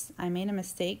that. Oops, I made a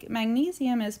mistake.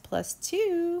 Magnesium is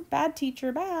 +2. Bad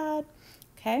teacher, bad.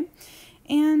 Okay,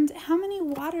 and how many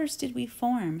waters did we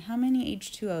form? How many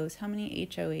H2Os? How many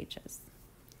HOHs?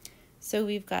 So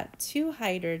we've got 2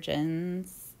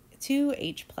 hydrogens, 2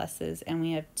 H pluses, and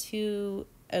we have 2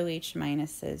 OH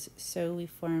minuses. So we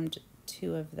formed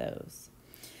 2 of those.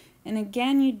 And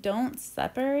again, you don't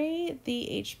separate the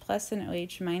H plus and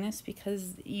OH minus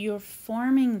because you're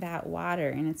forming that water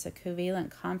and it's a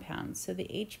covalent compound. So the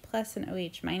H plus and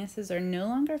OH minuses are no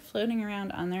longer floating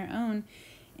around on their own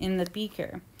in the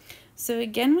beaker. So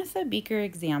again, with the beaker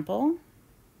example,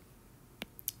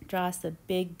 draw us a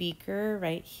big beaker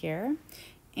right here.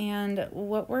 And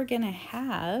what we're going to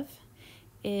have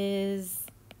is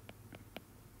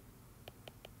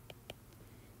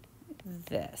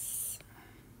this.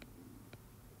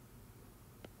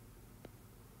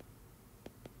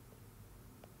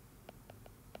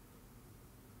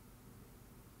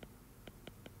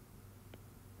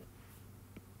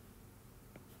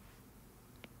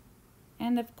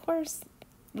 And of course,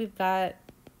 we've got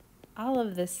all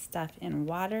of this stuff in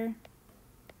water.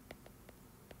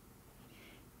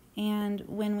 And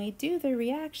when we do the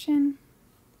reaction,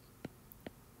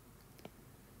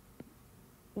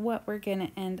 what we're going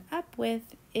to end up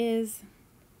with is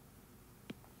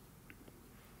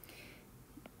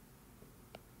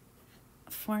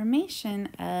formation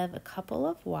of a couple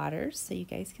of waters. So you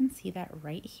guys can see that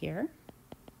right here.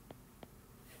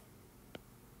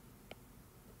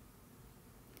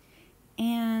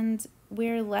 And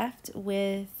we're left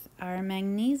with our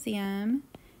magnesium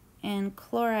and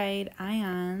chloride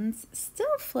ions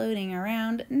still floating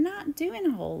around, not doing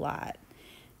a whole lot.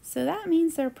 So that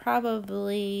means they're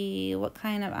probably, what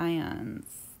kind of ions?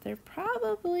 They're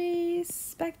probably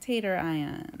spectator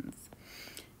ions.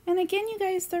 And again, you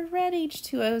guys, the red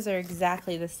H2Os are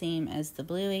exactly the same as the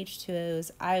blue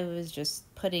H2Os. I was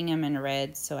just putting them in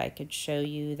red so I could show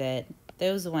you that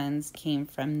those ones came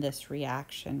from this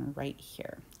reaction right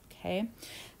here, okay?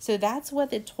 So that's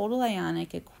what the total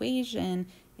ionic equation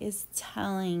is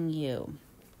telling you.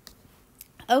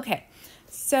 Okay,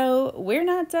 so we're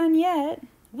not done yet.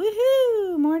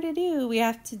 Woohoo, more to do. We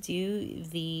have to do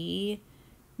the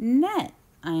net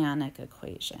ionic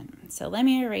equation. So let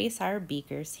me erase our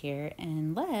beakers here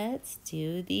and let's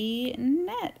do the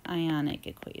net ionic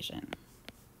equation.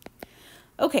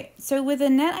 Okay, so with the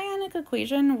net ionic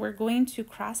equation, we're going to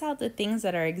cross out the things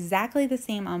that are exactly the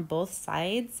same on both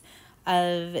sides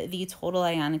of the total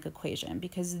ionic equation,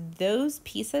 because those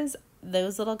pieces,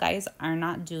 those little guys, are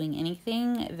not doing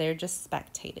anything, they're just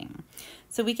spectating.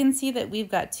 So we can see that we've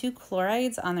got two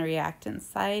chlorides on the reactant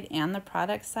side and the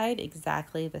product side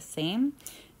exactly the same.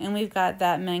 And we've got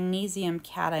that magnesium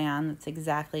cation that's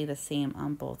exactly the same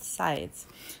on both sides.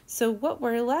 So what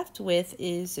we're left with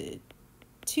is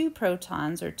two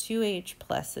protons, or two H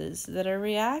pluses, that are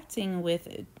reacting with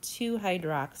two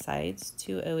hydroxides,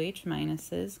 two OH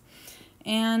minuses,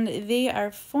 and they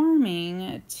are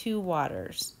forming two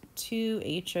waters, two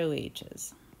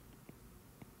HOHs.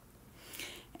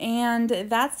 And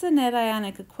that's the net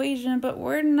ionic equation, but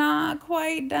we're not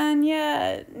quite done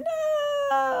yet.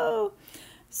 No!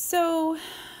 So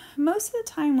most of the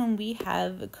time when we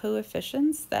have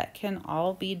coefficients that can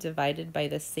all be divided by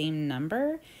the same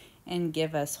number and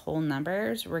give us whole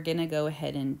numbers, we're going to go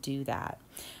ahead and do that.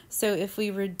 So if we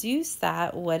reduce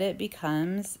that, what it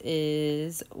becomes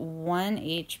is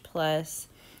 1H plus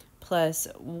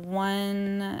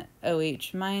 1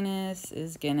 OH minus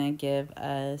is going to give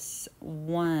us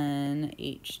 1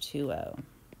 H2O.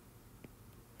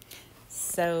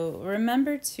 So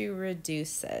remember to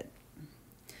reduce it.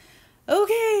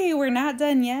 Okay, we're not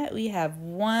done yet. We have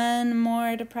one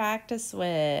more to practice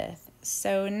with.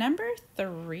 So number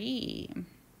 3,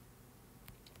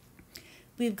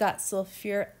 we've got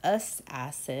sulfurous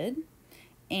acid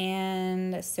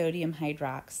and sodium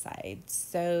hydroxide.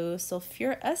 So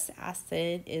sulfurous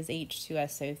acid is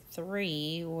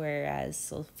H2SO3, whereas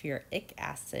sulfuric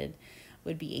acid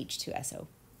would be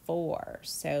H2SO4.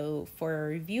 So for a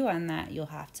review on that, you'll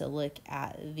have to look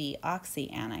at the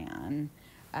oxyanion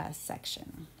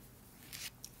section.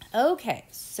 Okay,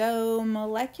 so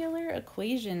molecular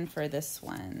equation for this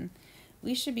one.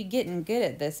 We should be getting good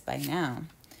at this by now.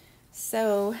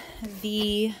 So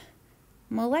the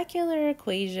molecular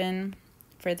equation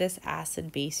for this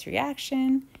acid-base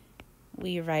reaction,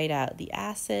 we write out the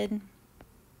acid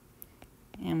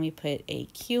and we put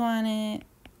AQ on it,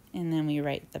 and then we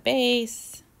write the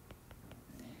base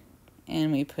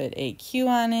and we put AQ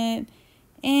on it.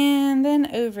 And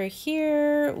then over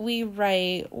here, we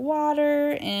write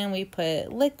water and we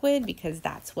put liquid because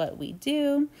that's what we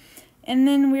do. And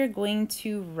then we're going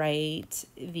to write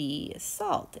the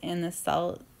salt, and the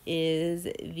salt is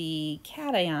the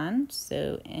cation,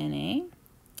 so Na,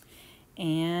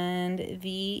 and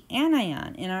the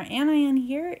anion. And our anion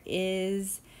here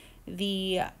is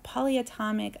the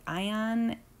polyatomic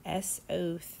ion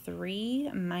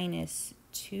SO3 minus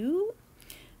 2.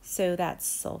 So that's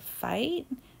sulfite.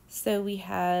 So we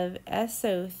have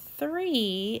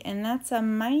SO3, and that's a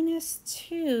minus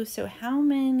 2. So how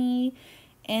many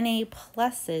Na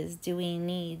pluses do we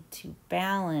need to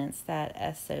balance that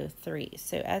SO3?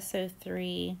 So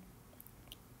SO3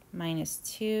 minus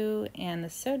 2, and the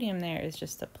sodium there is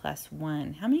just a plus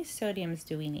 1. How many sodiums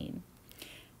do we need?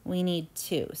 We need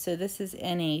 2. So this is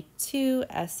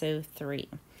Na2SO3.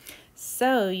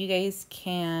 So you guys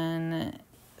can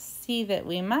see that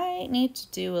we might need to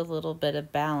do a little bit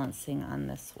of balancing on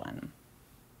this one.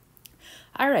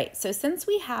 All right, so since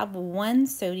we have one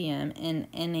sodium in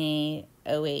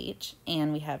NaOH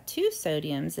and we have two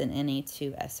sodiums in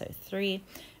Na2SO3,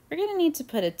 we're going to need to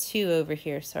put a 2 over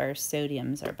here so our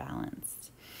sodiums are balanced.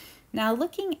 Now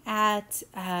looking at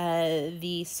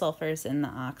the sulfurs and the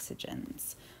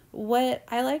oxygens, what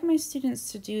I like my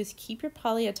students to do is keep your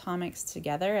polyatomics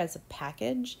together as a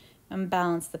package and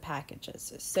balance the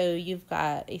packages. So you've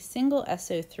got a single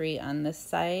SO3 on this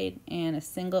side and a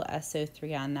single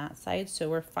SO3 on that side. So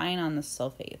we're fine on the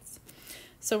sulfates.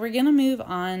 So we're going to move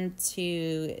on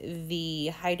to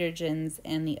the hydrogens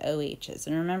and the OHs.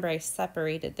 And remember, I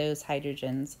separated those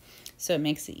hydrogens so it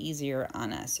makes it easier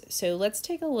on us. So let's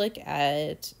take a look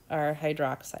at our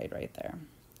hydroxide right there.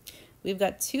 We've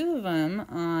got 2 of them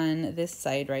on this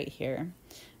side right here.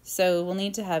 So we'll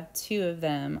need to have 2 of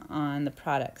them on the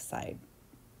product side.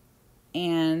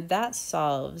 And that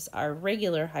solves our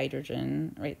regular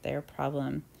hydrogen right there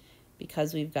problem,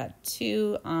 because we've got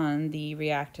 2 on the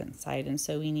reactant side, and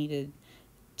so we needed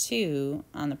 2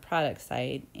 on the product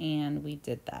side, and we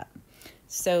did that.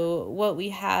 So what we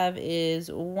have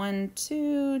is 1,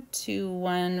 2, 2,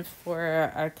 1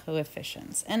 for our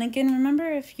coefficients. And again,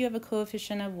 remember, if you have a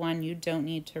coefficient of 1, you don't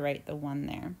need to write the 1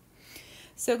 there.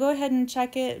 So go ahead and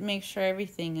check it, make sure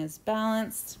everything is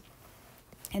balanced,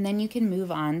 and then you can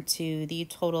move on to the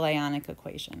total ionic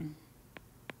equation.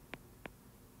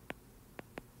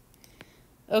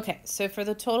 Okay, so for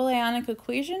the total ionic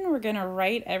equation, we're going to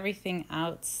write everything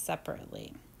out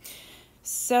separately.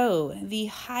 So the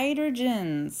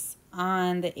hydrogens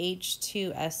on the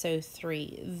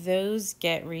H2SO3, those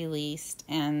get released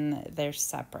and they're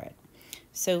separate.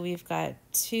 So we've got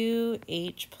 2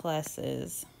 H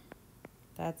pluses,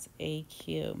 that's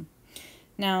AQ.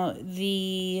 Now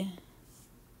the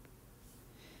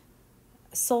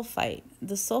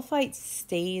sulfite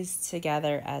stays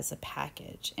together as a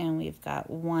package, and we've got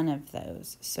 1 of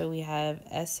those. So we have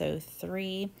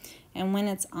SO3, and when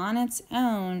it's on its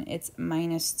own, it's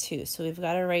 -2. So we've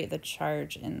got to write the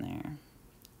charge in there.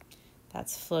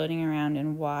 That's floating around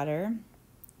in water.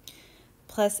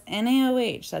 Plus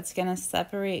NaOH, that's going to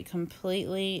separate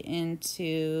completely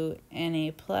into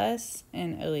Na plus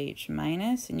and OH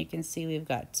minus, and you can see we've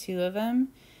got 2 of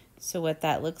them. So what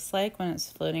that looks like when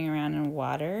it's floating around in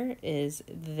water is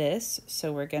this.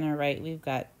 So we're going to write, we've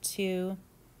got 2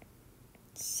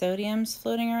 sodiums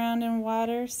floating around in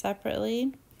water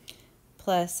separately,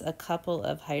 plus a couple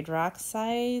of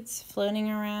hydroxides floating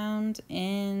around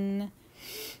in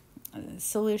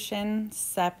solution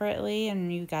separately,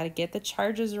 and you got to get the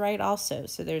charges right also.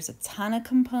 So there's a ton of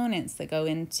components that go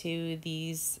into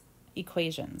these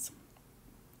equations.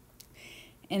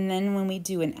 And then when we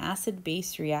do an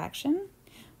acid-base reaction,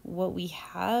 what we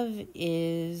have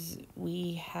is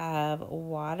we have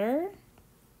water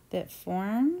that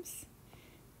forms,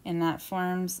 and that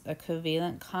forms a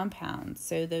covalent compound.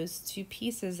 So those 2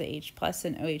 pieces, the H plus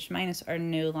and OH minus, are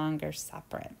no longer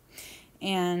separate.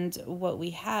 And what we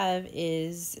have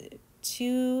is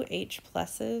 2 H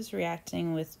pluses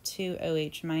reacting with 2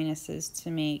 OH minuses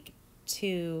to make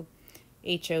 2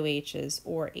 HOHs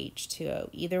or H2O,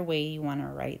 either way you want to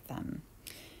write them.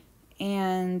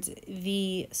 And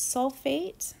the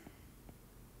sulfate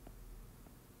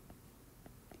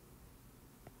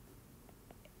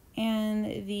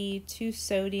and the 2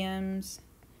 sodiums,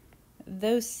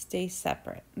 those stay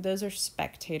separate. Those are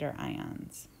spectator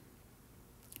ions.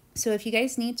 So if you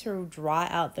guys need to draw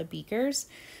out the beakers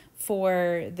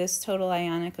for this total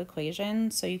ionic equation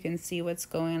so you can see what's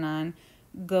going on,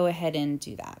 go ahead and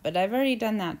do that. But I've already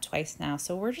done that twice now,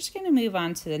 so we're just going to move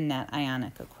on to the net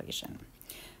ionic equation.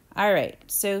 All right,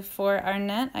 so for our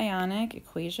net ionic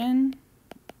equation,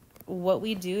 what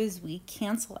we do is we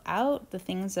cancel out the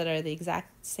things that are the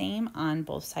exact same on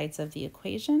both sides of the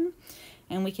equation,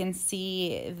 and we can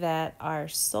see that our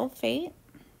sulfate,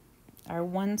 our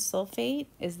 1 sulfate,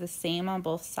 is the same on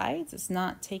both sides. It's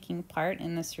not taking part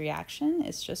in this reaction,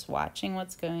 it's just watching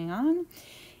what's going on.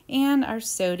 And our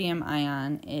sodium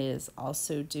ion is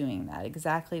also doing that,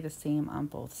 exactly the same on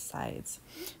both sides.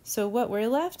 So what we're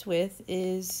left with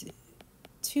is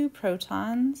 2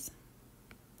 protons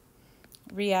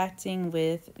reacting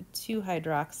with 2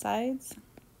 hydroxides,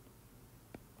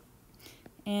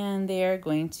 and they are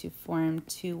going to form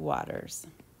 2 waters.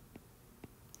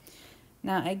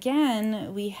 Now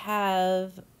again, we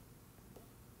have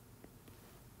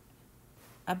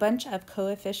a bunch of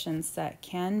coefficients that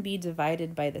can be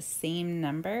divided by the same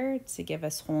number to give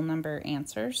us whole number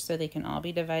answers. So they can all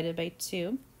be divided by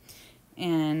 2,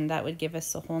 and that would give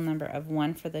us a whole number of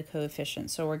 1 for the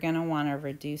coefficient. So we're going to want to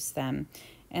reduce them,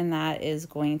 and that is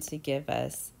going to give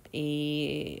us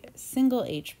a single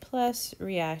H plus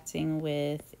reacting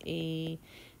with a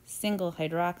single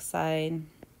hydroxide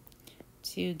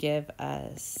to give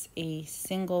us a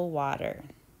single water.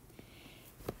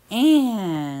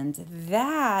 And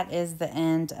that is the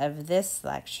end of this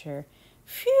lecture.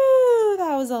 Phew,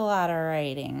 that was a lot of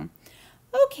writing.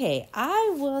 Okay,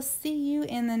 I will see you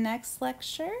in the next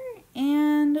lecture,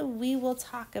 And we will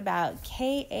talk about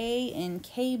Ka and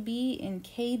Kb and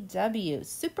Kw.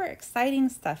 Super exciting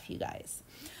stuff, you guys.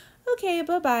 Okay,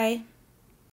 bye-bye.